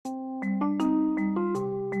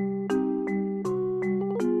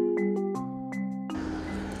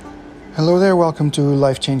Hello there, welcome to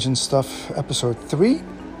Life Changing Stuff, episode 3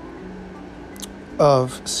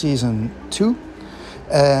 of season 2.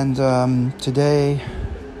 And today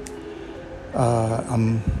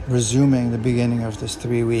I'm resuming the beginning of this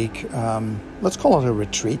 3-week, let's call it a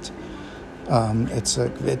retreat. It's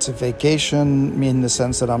a vacation in the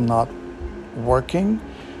sense that I'm not working,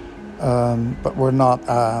 but we're not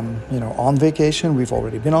on vacation. We've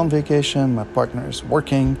already been on vacation. My partner is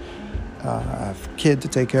working. I have a kid to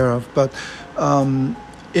take care of, but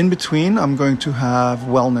in between I'm going to have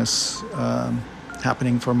wellness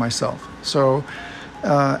happening for myself. So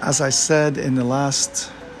as I said in the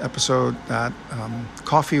last episode that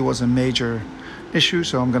coffee was a major issue,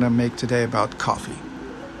 so I'm going to make today about coffee.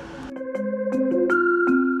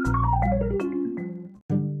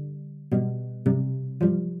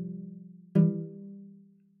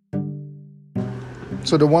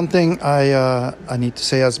 So the one thing I need to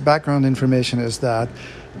say as background information is that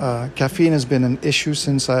caffeine has been an issue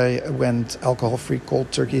since I went alcohol-free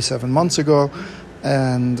cold turkey 7 months ago.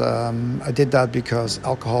 And I did that because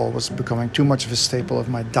alcohol was becoming too much of a staple of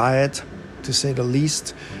my diet, to say the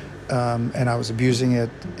least. And I was abusing it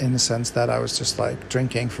in the sense that I was just like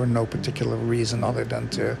drinking for no particular reason other than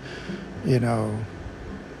to,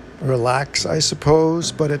 relax, I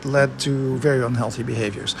suppose, but it led to very unhealthy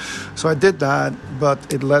behaviors. So I did that,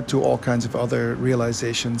 but it led to all kinds of other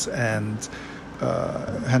realizations and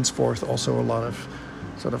henceforth also a lot of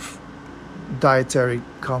sort of dietary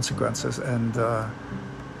consequences. And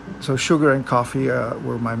so sugar and coffee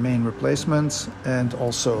were my main replacements, and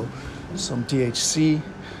also some THC,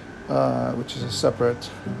 which is a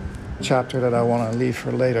separate chapter that I want to leave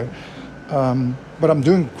for later. But I'm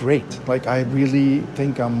doing great. Like, I really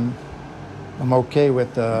think I'm okay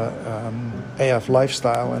with the AF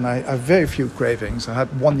lifestyle, and I have very few cravings. I had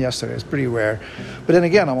one yesterday. It's pretty rare. But then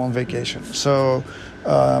again, I'm on vacation. So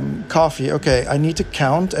coffee, okay, I need to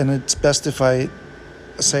count, and it's best if I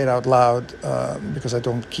say it out loud because I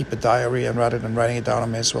don't keep a diary, and rather than writing it down, I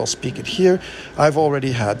may as well speak it here. I've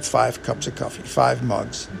already had 5 cups of coffee, 5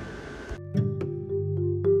 mugs.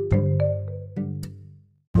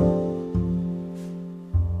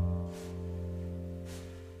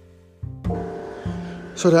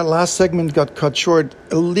 So that last segment got cut short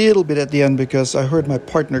a little bit at the end because I heard my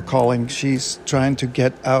partner calling. She's trying to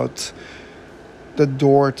get out the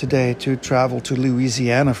door today to travel to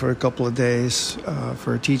Louisiana for a couple of days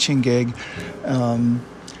for a teaching gig.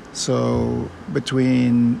 So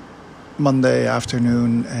between Monday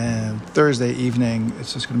afternoon and Thursday evening,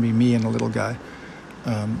 it's just going to be me and a little guy.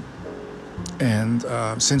 And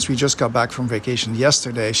since we just got back from vacation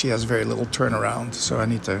yesterday, she has very little turnaround. So I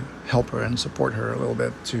need to help her and support her a little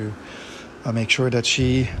bit to make sure that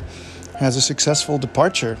she has a successful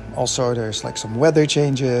departure. Also, there's like some weather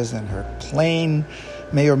changes, and her plane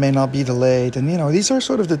may or may not be delayed. And, these are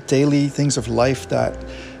sort of the daily things of life that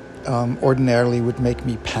ordinarily would make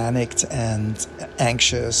me panicked and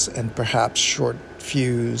anxious and perhaps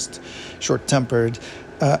short-fused, short-tempered.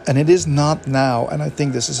 And it is not now, and I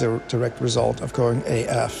think this is a direct result of going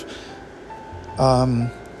AF.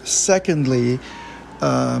 Secondly,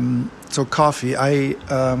 so coffee, I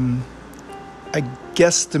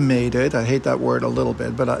guesstimated, I hate that word a little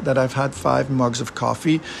bit, but that I've had 5 mugs of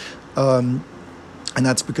coffee, and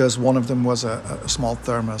that's because one of them was a small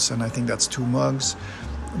thermos, and I think that's 2 mugs.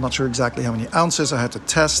 I'm not sure exactly how many ounces. I had to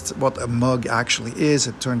test what a mug actually is.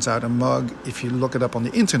 It turns out a mug, if you look it up on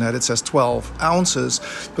the internet, it says 12 ounces.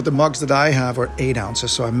 But the mugs that I have are 8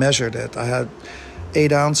 ounces, so I measured it. I had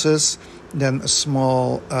 8 ounces, then a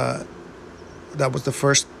small, that was the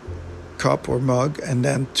first cup or mug, and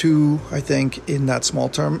then 2, I think, in that small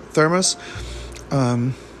thermos.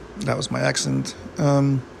 That was my accent.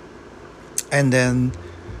 And then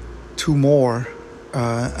 2 more.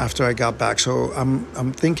 After I got back, so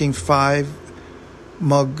I'm thinking 5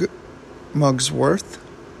 mugs worth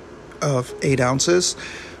of 8 ounces,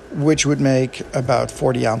 which would make about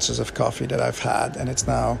 40 ounces of coffee that I've had, and it's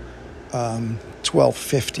now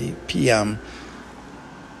 12:50 p.m.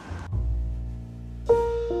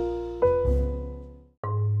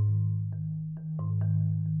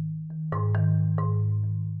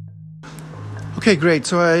 Okay, great.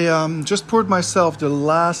 So I just poured myself the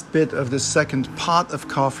last bit of the second pot of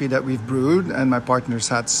coffee that we've brewed, and my partner's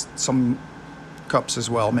had some cups as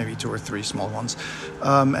well, maybe 2 or 3 small ones.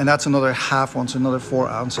 And that's another half one, so another 4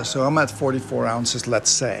 ounces. So I'm at 44 ounces, let's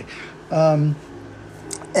say. And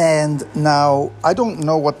now I don't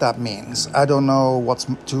know what that means. I don't know what's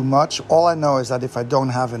too much. All I know is that if I don't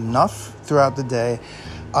have enough throughout the day,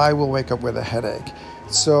 I will wake up with a headache.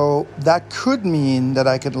 So that could mean that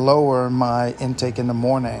I could lower my intake in the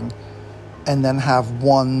morning and then have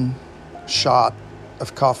one shot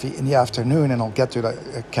of coffee in the afternoon, and I'll get to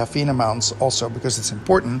the caffeine amounts also because it's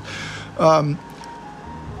important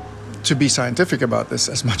to be scientific about this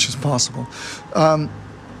as much as possible.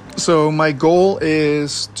 So my goal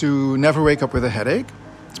is to never wake up with a headache.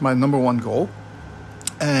 It's my number one goal.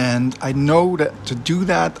 And I know that to do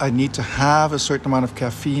that, I need to have a certain amount of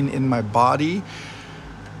caffeine in my body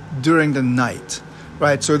during the night,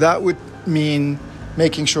 right? So that would mean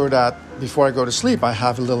making sure that before I go to sleep, I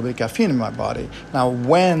have a little bit of caffeine in my body. Now,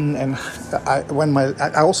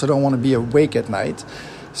 I also don't want to be awake at night,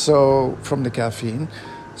 so from the caffeine.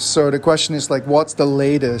 So the question is like, what's the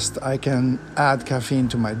latest I can add caffeine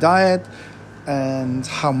to my diet, and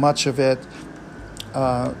how much of it,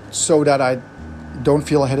 so that I don't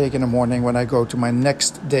feel a headache in the morning when I go to my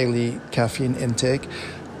next daily caffeine intake.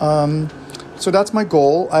 So that's my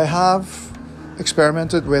goal. I have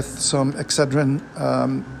experimented with some Excedrin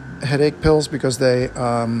headache pills because they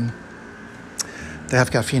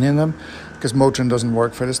have caffeine in them, because Motrin doesn't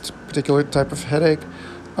work for this particular type of headache.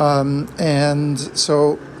 And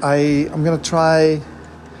so I'm going to try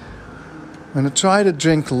to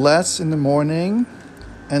drink less in the morning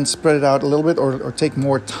and spread it out a little bit, or take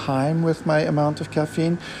more time with my amount of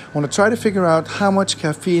caffeine. I want to try to figure out how much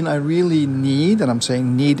caffeine I really need, and I'm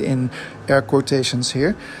saying need in air quotations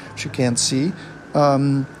here, which you can't see.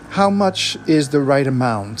 How much is the right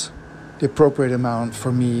amount, the appropriate amount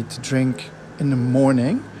for me to drink in the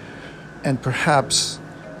morning and perhaps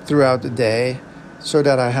throughout the day, so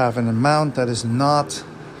that I have an amount that is not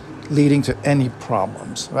leading to any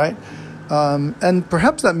problems, right? And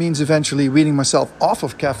perhaps that means eventually weaning myself off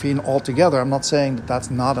of caffeine altogether. I'm not saying that that's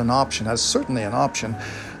not an option. That's certainly an option,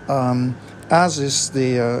 as is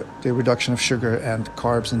the reduction of sugar and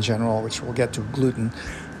carbs in general, which we'll get to, gluten.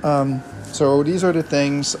 So these are the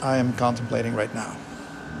things I am contemplating right now.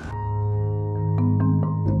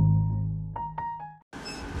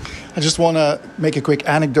 I just want to make a quick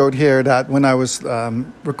anecdote here that when I was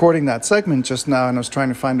recording that segment just now and I was trying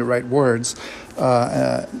to find the right words,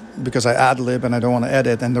 because I ad-lib and I don't want to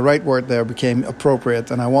edit, and the right word there became appropriate.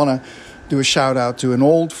 And I want to do a shout out to an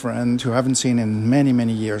old friend who I haven't seen in many,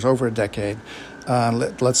 many years, over a decade.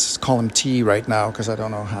 Let's call him T right now, because I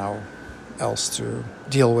don't know how else to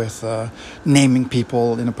deal with naming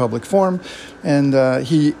people in a public forum. And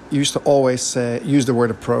he used to always use the word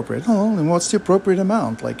appropriate. Oh, and what's the appropriate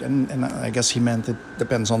amount? Like, and I guess he meant it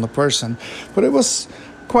depends on the person. But it was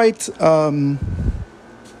quite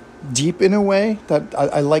deep in a way that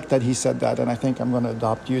I like that he said that, and I think I'm going to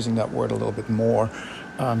adopt using that word a little bit more,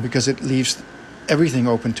 because it leaves everything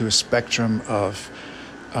open to a spectrum of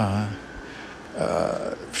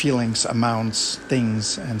feelings, amounts,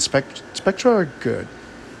 things, and spectra are good.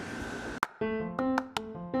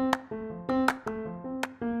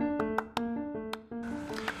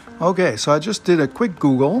 Okay, so I just did a quick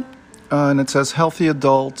Google, and it says healthy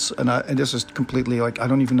adults, and this is completely like, I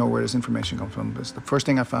don't even know where this information comes from. This is the first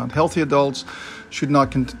thing I found. Healthy adults should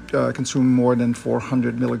not consume more than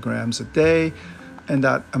 400 milligrams a day, and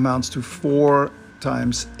that amounts to 4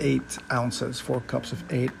 times 8 ounces, 4 cups of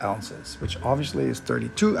 8 ounces, which obviously is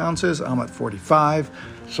 32 ounces. I'm at 45.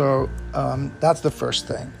 So that's the first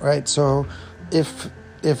thing, right? So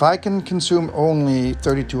if I can consume only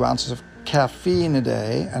 32 ounces of caffeine a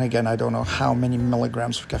day, and again, I don't know how many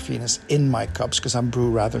milligrams of caffeine is in my cups because I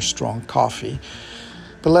brew rather strong coffee,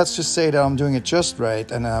 but let's just say that I'm doing it just right,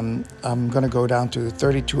 and I'm going to go down to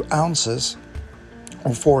 32 ounces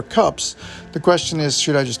or 4 cups. The question is,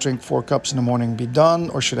 should I just drink 4 cups in the morning and be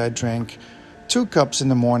done, or should I drink 2 cups in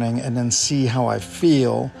the morning and then see how I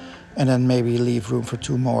feel, and then maybe leave room for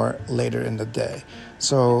 2 more later in the day?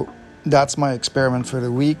 So that's my experiment for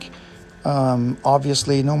the week.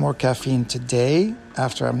 Obviously, no more caffeine today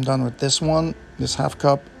after I'm done with this half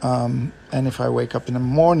cup. And if I wake up in the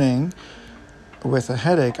morning with a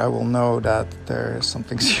headache, I will know that there is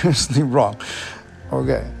something seriously wrong.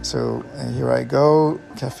 Okay, so here I go.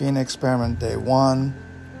 Caffeine experiment day 1.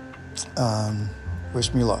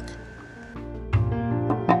 Wish me luck.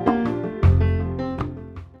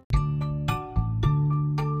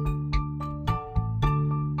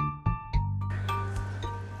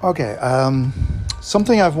 Okay,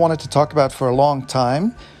 something I've wanted to talk about for a long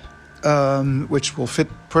time, which will fit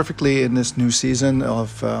perfectly in this new season of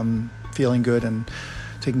feeling good and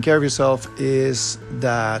taking care of yourself, is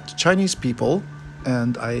that Chinese people,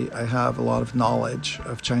 and I have a lot of knowledge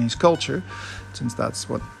of Chinese culture, since that's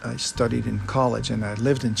what I studied in college and I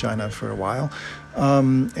lived in China for a while.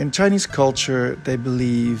 In Chinese culture, they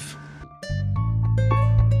believe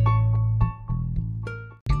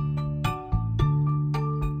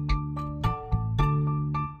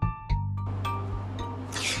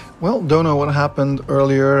Well, don't know what happened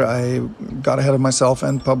earlier. I got ahead of myself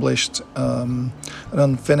and published an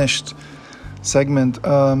unfinished segment.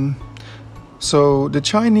 So the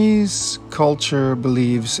Chinese culture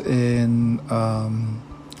believes in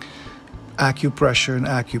acupressure and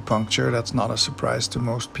acupuncture. That's not a surprise to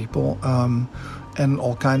most people. And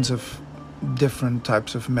all kinds of different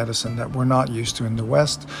types of medicine that we're not used to in the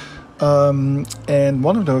West. And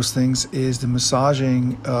one of those things is the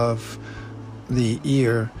massaging of the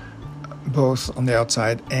ear, both on the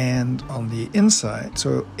outside and on the inside.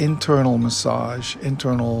 So internal massage,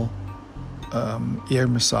 internal ear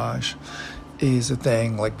massage is a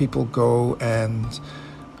thing. Like people go and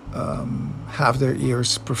have their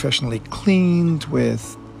ears professionally cleaned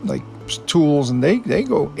with like tools, and they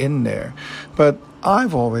go in there. But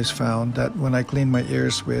I've always found that when I clean my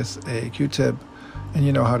ears with a Q-tip, and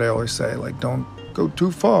you know how they always say, like, don't go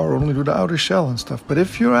too far, only do the outer shell and stuff. But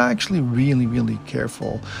if you're actually really, really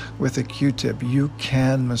careful with a Q-tip, you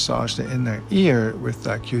can massage the inner ear with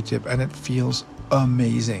that Q-tip, and it feels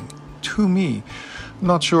amazing to me. I'm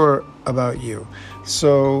not sure about you.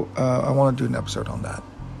 So I want to do an episode on that.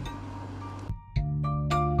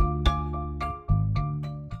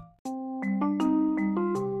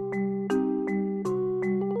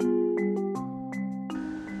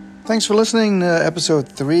 Thanks for listening to episode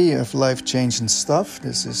 3 of Life Change and Stuff.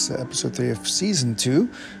 This is episode 3 of season 2,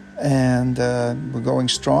 and we're going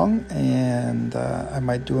strong, and I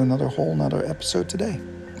might do another episode today.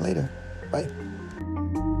 Later. Bye.